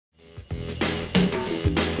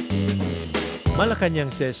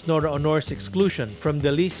Malacañang says Nora Aunor's exclusion from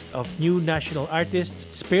the list of new national artists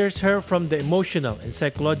spares her from the emotional and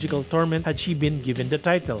psychological torment had she been given the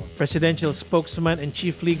title. Presidential spokesman and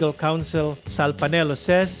chief legal counsel Sal Panelo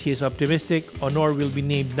says he is optimistic Aunor will be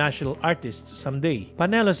named national artist someday.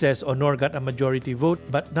 Panelo says Aunor got a majority vote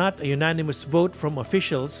but not a unanimous vote from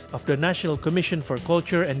officials of the National Commission for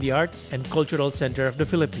Culture and the Arts and Cultural Center of the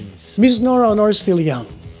Philippines. Ms. Nora Aunor is still young.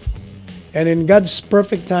 And in God's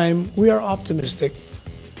perfect time, we are optimistic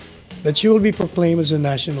that she will be proclaimed as a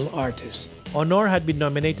national artist. Aunor had been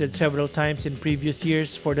nominated several times in previous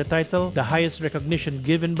years for the title, the highest recognition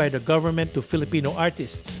given by the government to Filipino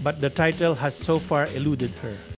artists, but the title has so far eluded her.